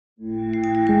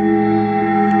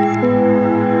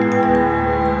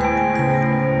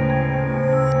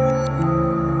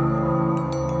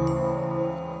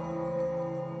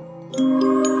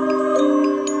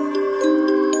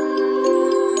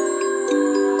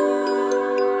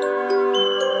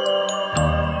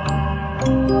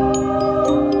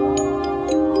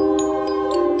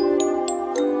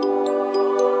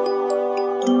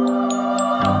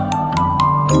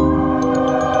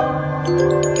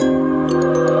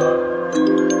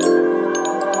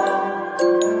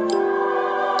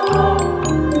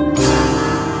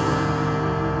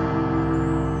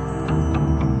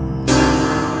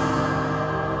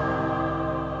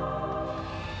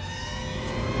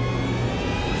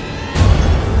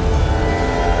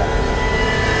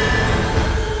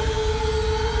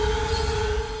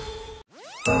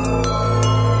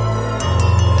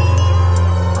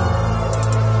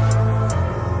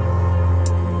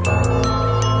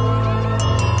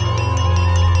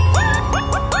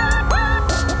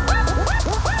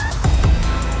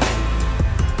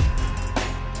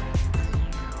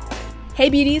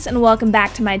Hey beauties, and welcome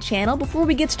back to my channel. Before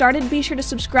we get started, be sure to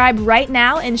subscribe right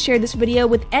now and share this video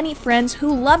with any friends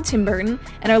who love Tim Burton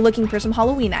and are looking for some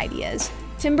Halloween ideas.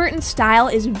 Tim Burton's style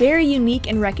is very unique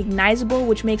and recognizable,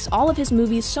 which makes all of his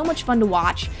movies so much fun to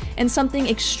watch and something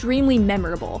extremely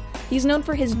memorable. He's known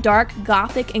for his dark,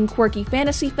 gothic, and quirky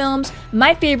fantasy films,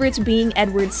 my favorites being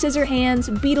Edward Scissorhands,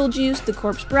 Beetlejuice, The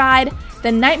Corpse Bride,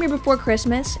 The Nightmare Before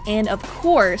Christmas, and of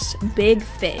course, Big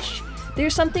Fish.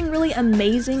 There's something really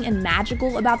amazing and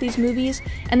magical about these movies,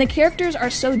 and the characters are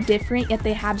so different, yet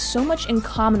they have so much in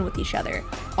common with each other.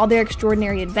 All their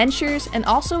extraordinary adventures, and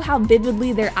also how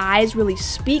vividly their eyes really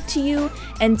speak to you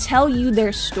and tell you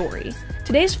their story.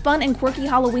 Today's fun and quirky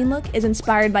Halloween look is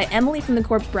inspired by Emily from The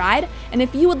Corpse Bride, and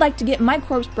if you would like to get my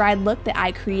Corpse Bride look that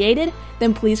I created,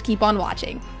 then please keep on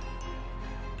watching.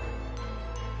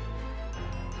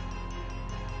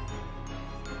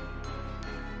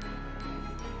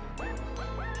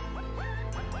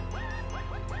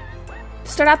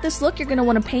 To start out this look, you're going to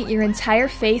want to paint your entire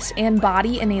face and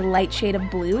body in a light shade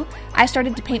of blue. I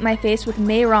started to paint my face with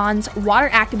Mayron's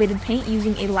water-activated paint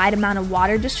using a light amount of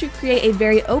water just to create a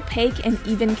very opaque and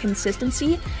even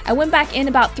consistency. I went back in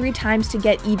about 3 times to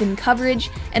get even coverage,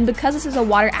 and because this is a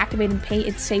water-activated paint,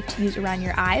 it's safe to use around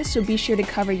your eyes, so be sure to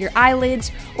cover your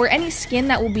eyelids or any skin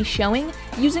that will be showing.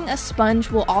 Using a sponge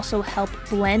will also help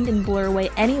blend and blur away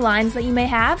any lines that you may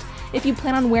have. If you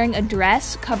plan on wearing a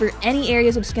dress, cover any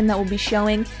areas of skin that will be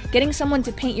showing. Getting someone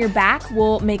to paint your back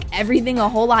will make everything a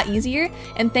whole lot easier,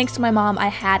 and thanks to my mom, I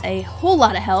had a whole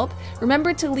lot of help.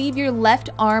 Remember to leave your left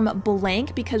arm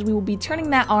blank because we will be turning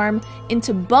that arm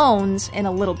into bones in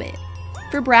a little bit.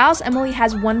 For brows, Emily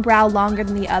has one brow longer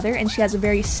than the other, and she has a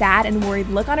very sad and worried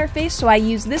look on her face, so I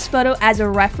use this photo as a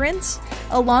reference.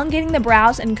 Elongating the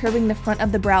brows and curving the front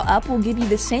of the brow up will give you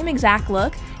the same exact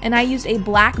look, and I use a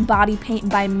black body paint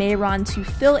by Mayron to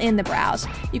fill in the brows.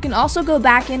 You can also go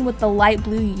back in with the light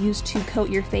blue you used to coat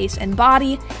your face and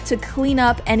body to clean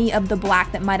up any of the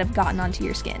black that might have gotten onto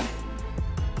your skin.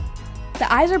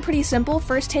 The eyes are pretty simple.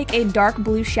 First, take a dark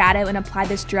blue shadow and apply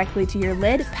this directly to your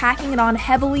lid, packing it on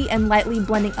heavily and lightly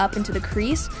blending up into the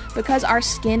crease. Because our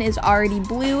skin is already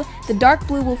blue, the dark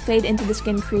blue will fade into the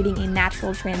skin, creating a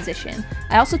natural transition.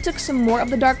 I also took some more of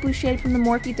the dark blue shade from the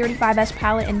Morphe 35S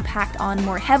palette and packed on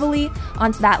more heavily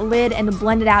onto that lid and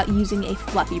blended out using a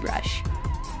fluffy brush.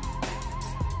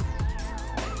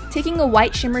 Taking a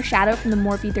white shimmer shadow from the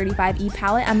Morphe 35E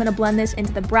palette, I'm going to blend this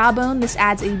into the brow bone. This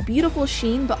adds a beautiful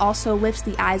sheen but also lifts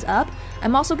the eyes up.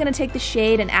 I'm also going to take the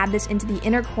shade and add this into the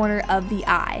inner corner of the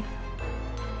eye.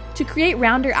 To create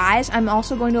rounder eyes, I'm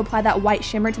also going to apply that white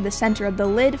shimmer to the center of the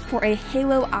lid for a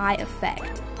halo eye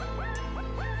effect.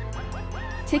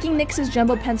 Taking NYX's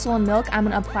Jumbo Pencil and Milk, I'm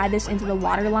going to apply this into the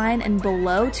waterline and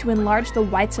below to enlarge the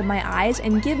whites of my eyes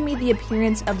and give me the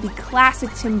appearance of the classic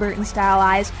Tim Burton style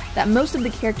eyes that most of the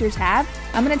characters have.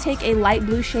 I'm going to take a light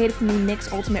blue shade from the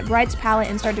NYX Ultimate Brights palette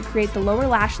and start to create the lower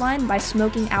lash line by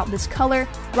smoking out this color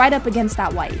right up against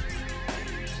that white.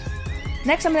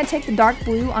 Next, I'm going to take the dark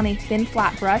blue on a thin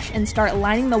flat brush and start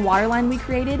lining the waterline we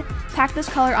created. Pack this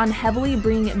color on heavily,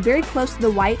 bringing it very close to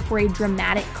the white for a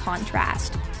dramatic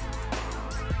contrast.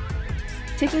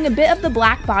 Taking a bit of the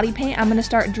black body paint, I'm going to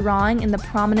start drawing in the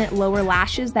prominent lower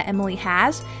lashes that Emily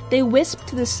has. They wisp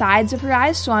to the sides of her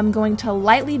eyes, so I'm going to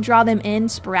lightly draw them in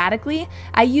sporadically.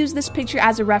 I use this picture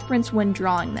as a reference when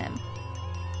drawing them.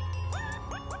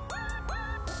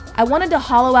 I wanted to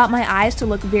hollow out my eyes to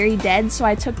look very dead, so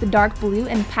I took the dark blue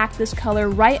and packed this color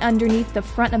right underneath the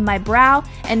front of my brow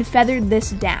and feathered this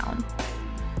down.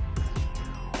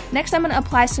 Next, I'm going to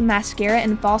apply some mascara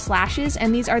and false lashes,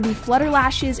 and these are the Flutter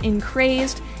Lashes in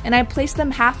Crazed, and I placed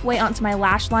them halfway onto my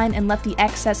lash line and let the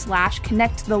excess lash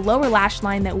connect to the lower lash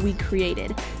line that we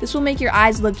created. This will make your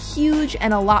eyes look huge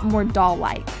and a lot more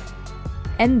doll-like.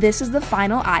 And this is the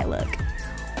final eye look.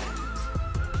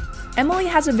 Emily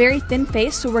has a very thin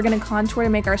face, so we're going to contour to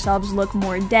make ourselves look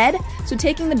more dead. So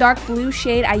taking the dark blue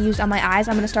shade I used on my eyes,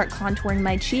 I'm going to start contouring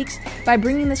my cheeks by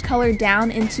bringing this color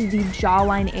down into the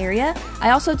jawline area.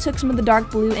 I also took some of the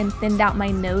dark blue and thinned out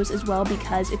my nose as well,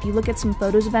 because if you look at some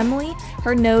photos of Emily,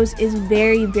 her nose is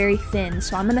very, very thin,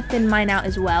 so I'm going to thin mine out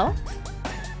as well.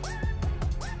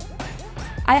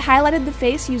 I highlighted the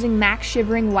face using MAC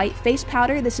Shivering White Face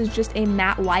Powder. This is just a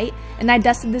matte white, and I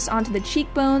dusted this onto the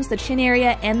cheekbones, the chin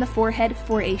area, and the forehead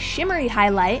for a shimmery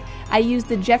highlight. I used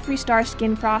the Jeffree Star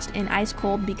Skin Frost in Ice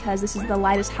Cold because this is the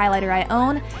lightest highlighter I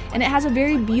own, and it has a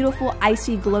very beautiful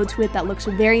icy glow to it that looks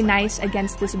very nice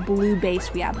against this blue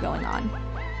base we have going on.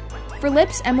 For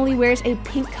lips, Emily wears a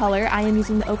pink color. I am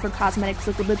using the Ofra Cosmetics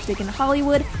Liquid Lipstick in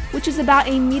Hollywood, which is about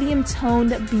a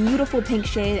medium-toned, beautiful pink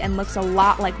shade and looks a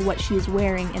lot like what she is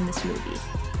wearing in this movie.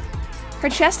 Her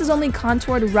chest is only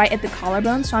contoured right at the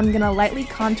collarbone, so I'm gonna lightly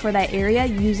contour that area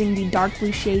using the dark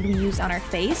blue shade we used on our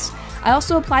face. I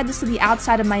also applied this to the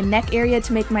outside of my neck area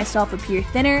to make myself appear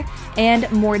thinner and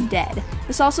more dead.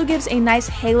 This also gives a nice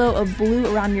halo of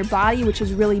blue around your body, which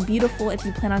is really beautiful if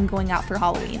you plan on going out for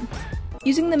Halloween.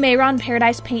 Using the Mehron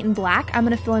Paradise paint in black, I'm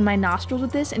going to fill in my nostrils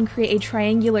with this and create a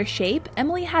triangular shape.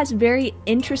 Emily has very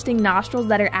interesting nostrils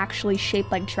that are actually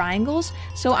shaped like triangles,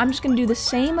 so I'm just going to do the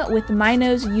same with my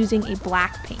nose using a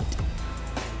black paint.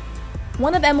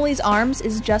 One of Emily's arms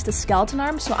is just a skeleton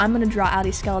arm, so I'm going to draw out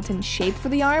a skeleton shape for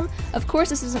the arm. Of course,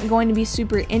 this isn't going to be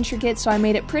super intricate, so I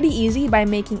made it pretty easy by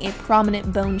making a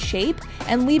prominent bone shape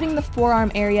and leaving the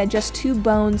forearm area just 2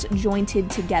 bones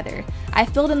jointed together. I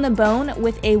filled in the bone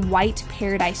with a white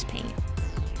Paradise paint.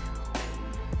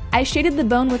 I shaded the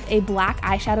bone with a black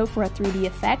eyeshadow for a 3D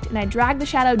effect, and I dragged the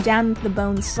shadow down into the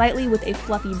bone slightly with a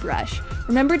fluffy brush.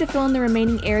 Remember to fill in the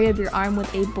remaining area of your arm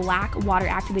with a black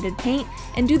water-activated paint,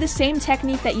 and do the same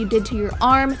technique that you did to your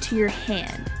arm to your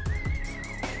hand.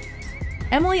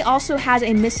 Emily also has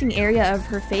a missing area of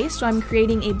her face, so I'm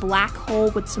creating a black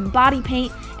hole with some body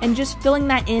paint and just filling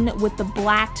that in with the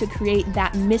black to create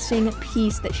that missing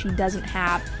piece that she doesn't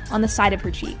have on the side of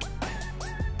her cheek.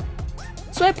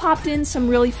 So I popped in some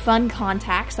really fun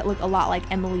contacts that look a lot like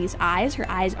Emily's eyes. Her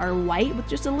eyes are white with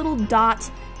just a little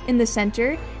dot in the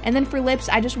center. And then for lips,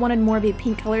 I just wanted more of a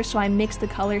pink color, so I mixed the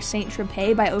color Saint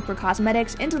Tropez by Ofra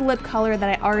Cosmetics into the lip color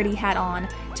that I already had on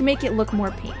to make it look more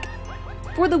pink.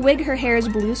 For the wig, her hair is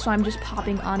blue, so I'm just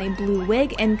popping on a blue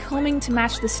wig and combing to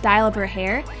match the style of her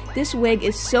hair. This wig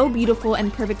is so beautiful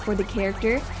and perfect for the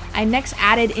character. I next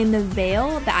added in the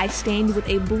veil that I stained with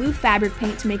a blue fabric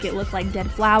paint to make it look like dead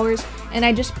flowers, and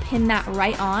I just pinned that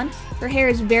right on. Her hair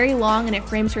is very long and it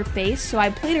frames her face, so I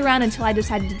played around until I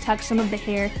decided to tuck some of the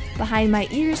hair behind my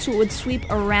ears so it would sweep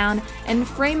around and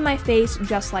frame my face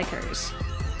just like hers.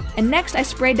 And next I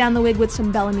sprayed down the wig with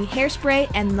some Bellow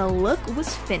hairspray, and the look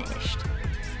was finished.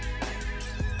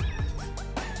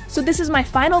 So this is my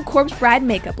final Corpse Bride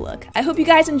makeup look. I hope you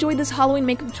guys enjoyed this Halloween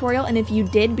makeup tutorial, and if you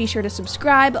did, be sure to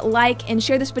subscribe, like, and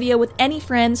share this video with any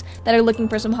friends that are looking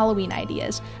for some Halloween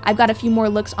ideas. I've got a few more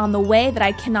looks on the way that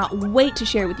I cannot wait to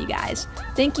share with you guys.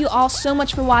 Thank you all so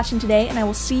much for watching today, and I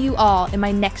will see you all in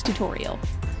my next tutorial.